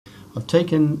I've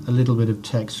taken a little bit of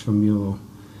text from your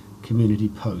community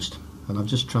post and I've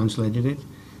just translated it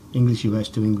English US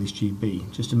to English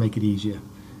GB just to make it easier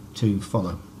to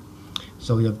follow.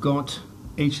 So I've got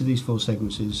each of these 4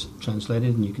 segments is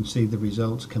translated, and you can see the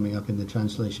results coming up in the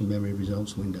translation memory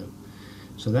results window.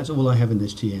 So that's all I have in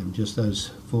this TM, just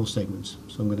those 4 segments.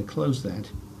 So I'm going to close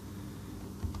that,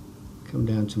 come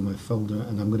down to my folder,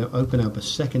 and I'm going to open up a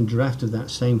second draft of that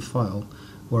same file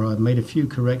where I've made a few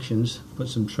corrections, put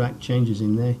some track changes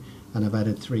in there, and I've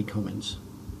added 3 comments,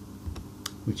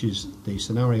 which is the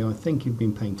scenario I think you've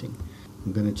been painting.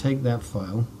 I'm going to take that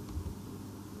file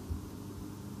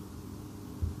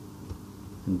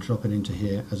and drop it into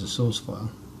here as a source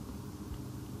file,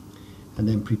 and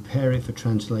then prepare it for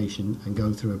translation and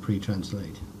go through a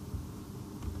pre-translate.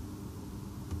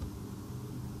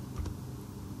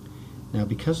 Now,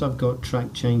 because I've got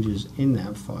track changes in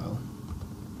that file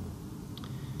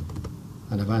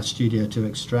and I've asked Studio to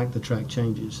extract the track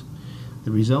changes,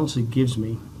 the results it gives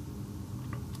me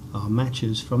are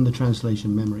matches from the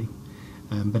translation memory,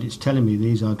 but it's telling me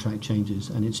these are track changes,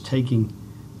 and it's taking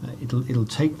it'll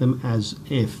take them as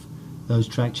if those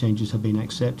track changes have been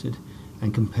accepted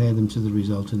and compare them to the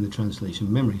result in the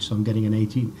translation memory. So I'm getting an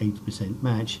 88%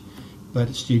 match,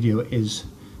 but Studio is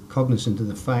cognizant of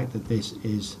the fact that this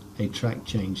is a track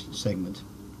changed segment.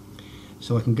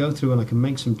 So I can go through and I can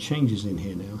make some changes in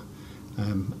here now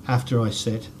after I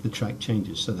set the track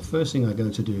changes. So the first thing I go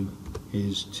to do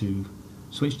is to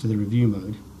switch to the review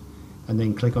mode and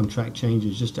then click on track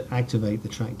changes just to activate the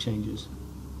track changes.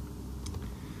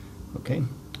 Okay,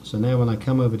 so now when I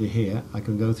come over to here, I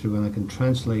can go through and I can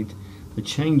translate the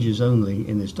changes only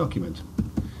in this document.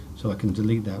 So I can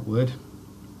delete that word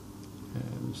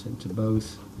and send to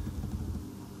both,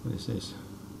 what is this,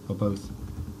 or both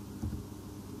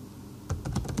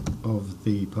of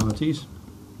the parties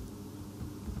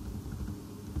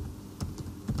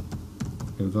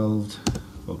involved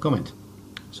for comment.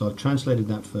 So I've translated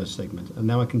that first segment, and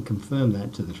now I can confirm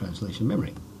that to the translation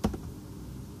memory.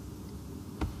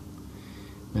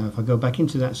 Now if I go back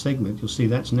into that segment, you'll see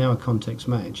that's now a context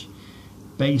match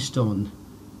based on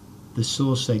the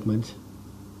source segment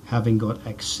having got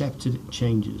accepted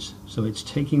changes. So it's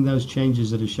taking those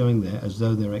changes that are showing there as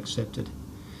though they're accepted.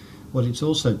 What it's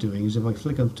also doing is if I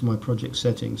click onto my project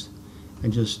settings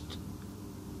and just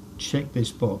check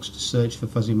this box to search for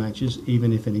fuzzy matches,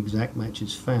 even if an exact match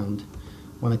is found,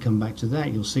 when I come back to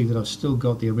that, you'll see that I've still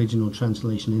got the original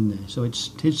translation in there. So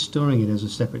it's storing it as a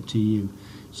separate TU.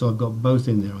 So I've got both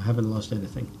in there, I haven't lost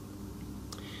anything.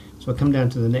 So I come down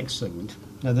to the next segment.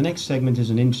 Now the next segment is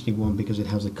an interesting one because it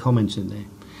has the comments in there.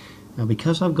 Now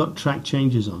because I've got track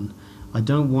changes on, I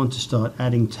don't want to start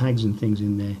adding tags and things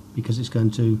in there because it's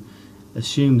going to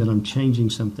assume that I'm changing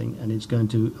something and it's going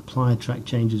to apply track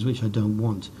changes which I don't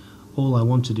want. All I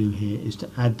want to do here is to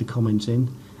add the comments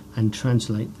in and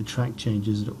translate the track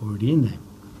changes that are already in there.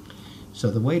 So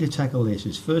the way to tackle this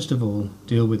is first of all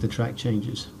deal with the track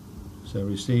changes. So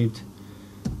received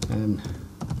an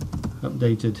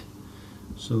updated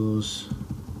source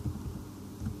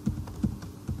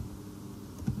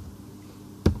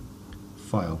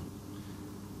file,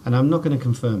 and I'm not going to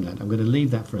confirm that. I'm going to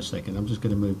leave that for a second. I'm just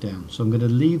going to move down. So I'm going to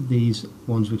leave these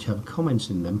ones which have comments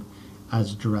in them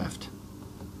as draft.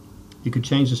 You could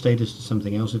change the status to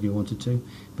something else if you wanted to,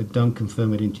 but don't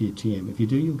confirm it into your TM. If you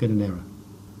do, you'll get an error.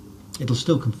 It'll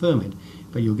still confirm it,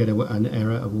 but you'll get an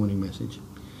error, a warning message.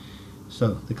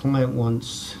 So the client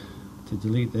wants to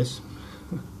delete this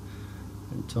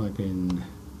and type in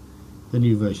the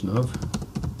new version of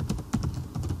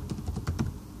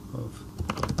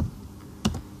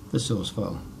the source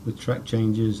file with track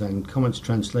changes and comments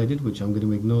translated, which I'm going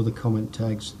to ignore the comment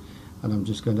tags, and I'm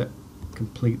just going to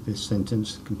complete this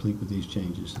sentence, complete with these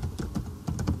changes.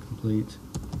 Complete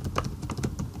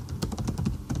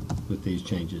with these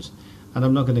changes. And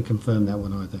I'm not going to confirm that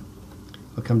one either.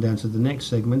 I'll come down to the next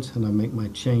segment and I make my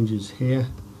changes here.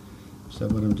 So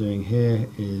what I'm doing here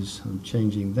is I'm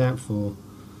changing that for,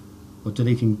 or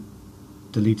deleting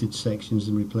deleted sections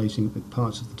and replacing it with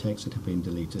parts of the text that have been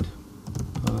deleted.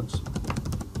 Parts of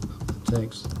the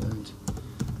text that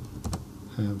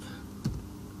have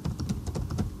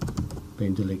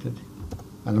been deleted.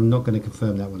 And I'm not going to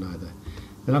confirm that one either.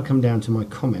 Then I'll come down to my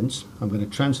comments. I'm going to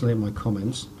translate my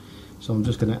comments. So I'm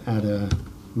just going to add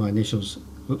my initials.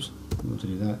 Oops, I want to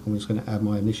do that. I'm just going to add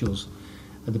my initials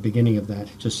at the beginning of that,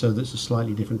 just so that's a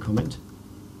slightly different comment.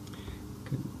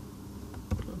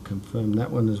 I'll confirm that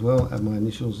one as well. Add my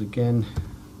initials again,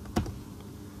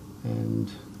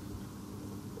 and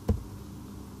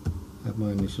add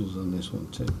my initials on this one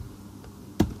too.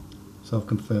 So I've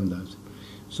confirmed those.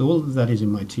 So all of that is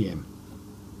in my TM.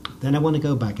 Then I want to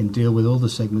go back and deal with all the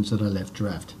segments that I left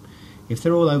draft. If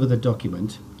they're all over the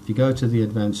document, if you go to the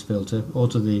advanced filter or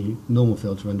to the normal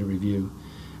filter under review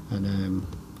and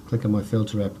click on my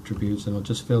filter attributes, and I'll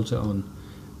just filter on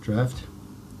draft,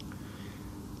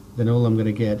 then all I'm going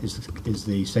to get is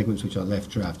the segments which are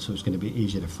left draft, so it's going to be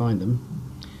easier to find them.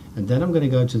 And then I'm going to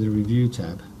go to the review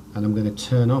tab and I'm going to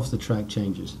turn off the track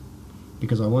changes,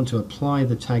 because I want to apply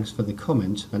the tags for the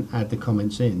comments and add the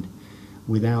comments in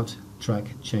without track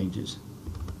changes.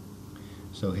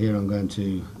 So here I'm going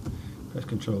to press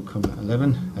Ctrl,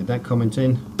 11, add that comment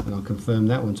in, and I'll confirm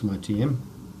that one to my TM.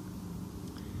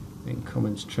 Then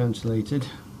comments translated.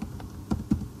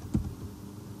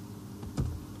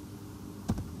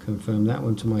 Confirm that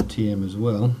one to my TM as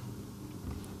well.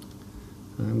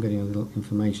 I'm getting a little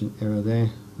information error there.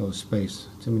 Oh, space,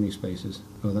 too many spaces.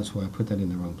 Oh, that's why I put that in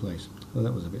the wrong place. Oh,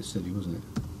 that was a bit silly, wasn't it?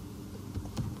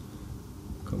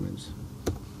 Comments.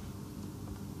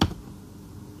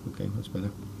 Okay, that's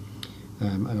better.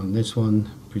 And on this one,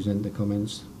 present the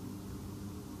comments.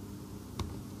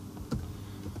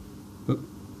 Oop.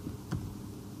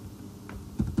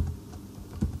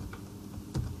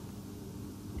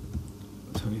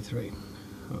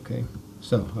 Okay,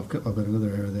 so I've got another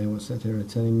error there. What's that error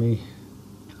telling me?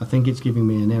 I think it's giving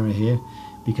me an error here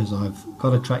because I've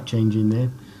got a track change in there,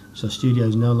 so Studio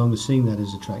is no longer seeing that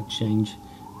as a track change,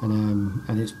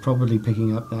 and it's probably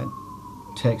picking up that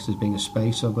text as being a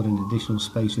space, so I've got an additional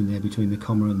space in there between the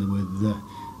comma and the word the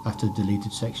after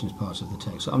deleted sections parts of the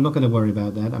text. So I'm not going to worry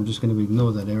about that. I'm just going to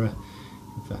ignore that error.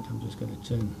 In fact, I'm just going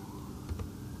to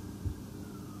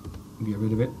get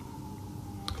rid of it,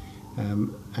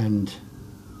 and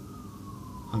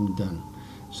I'm done.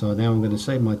 So now I'm going to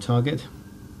save my target.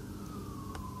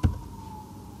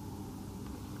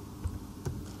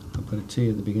 I'll put a T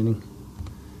at the beginning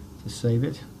to save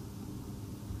it.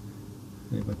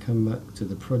 And if I come back to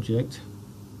the project,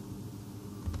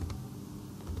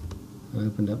 I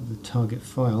opened up the target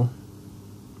file,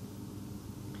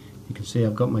 you can see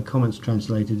I've got my comments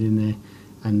translated in there,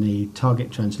 and the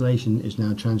target translation is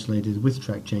now translated with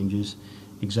track changes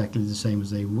exactly the same as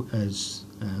they would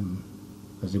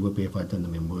be if I'd done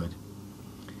them in Word.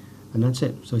 And that's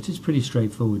it. So it is pretty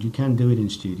straightforward. You can do it in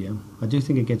Studio. I do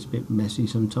think it gets a bit messy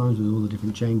sometimes with all the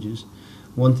different changes.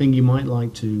 One thing you might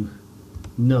like to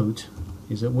note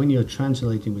is that when you're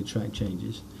translating with track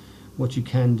changes, what you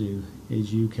can do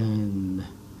is you can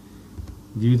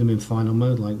view them in final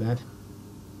mode like that.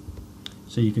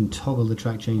 So you can toggle the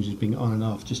track changes being on and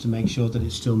off just to make sure that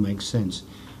it still makes sense.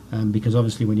 Because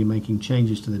obviously when you're making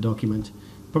changes to the document,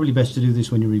 probably best to do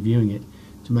this when you're reviewing it,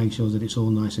 to make sure that it's all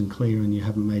nice and clear and you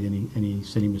haven't made any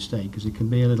silly mistake, because it can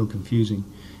be a little confusing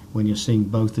when you're seeing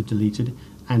both the deleted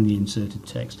and the inserted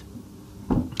text.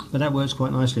 But that works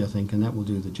quite nicely, I think, and that will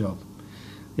do the job.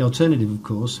 The alternative, of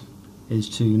course, is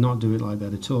to not do it like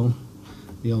that at all.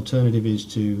 The alternative is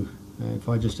to, if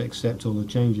I just accept all the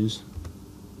changes,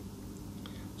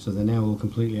 so they're now all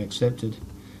completely accepted,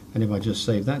 and if I just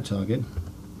save that target,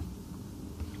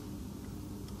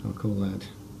 I'll call that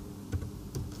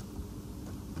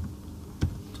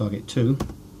target 2.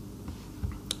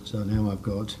 So now I've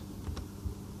got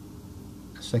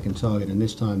a second target, and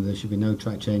this time there should be no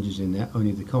track changes in there,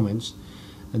 only the comments.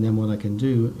 And then what I can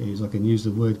do is I can use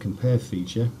the word compare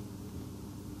feature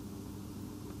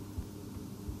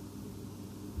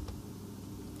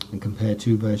and compare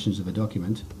two versions of a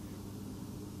document.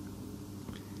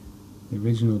 The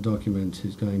original document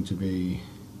is going to be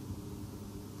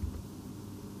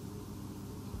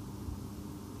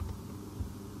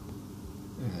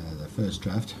the first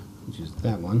draft, which is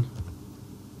that one,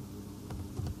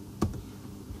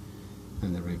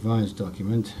 and the revised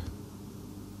document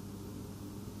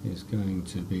is going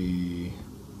to be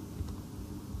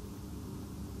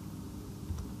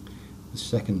the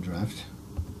second draft,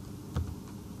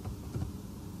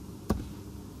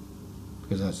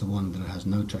 because that's the one that has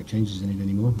no track changes in it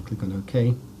anymore. Click on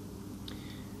OK,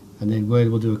 and then Word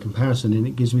will do a comparison, and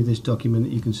it gives me this document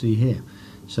that you can see here.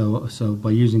 So by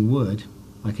using Word,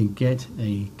 I can get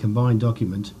a combined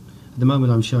document. At the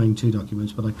moment I'm showing two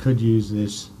documents, but I could use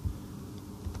this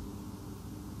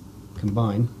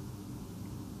combine.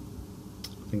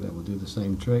 I think that will do the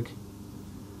same trick,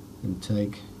 and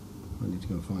take, I need to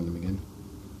go and find them again,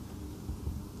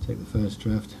 take the first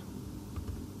draft,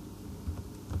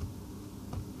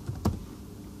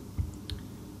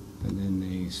 and then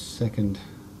the second,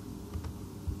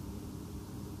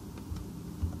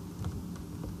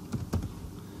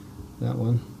 that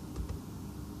one,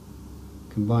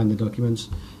 combine the documents,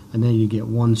 and then you get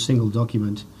one single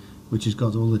document which has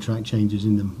got all the track changes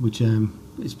in them, which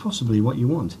is possibly what you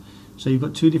want. So you've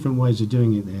got two different ways of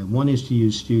doing it there. One is to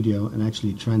use Studio and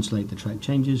actually translate the track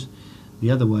changes. The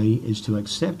other way is to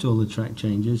accept all the track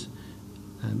changes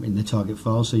in the target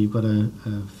file. So you've got an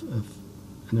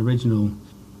original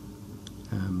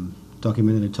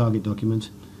document and a target document,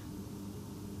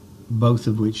 both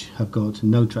of which have got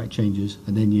no track changes,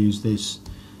 and then use this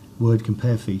word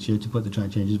compare feature to put the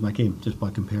track changes back in just by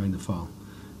comparing the file.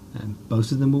 And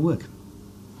both of them will work.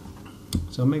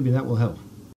 So maybe that will help.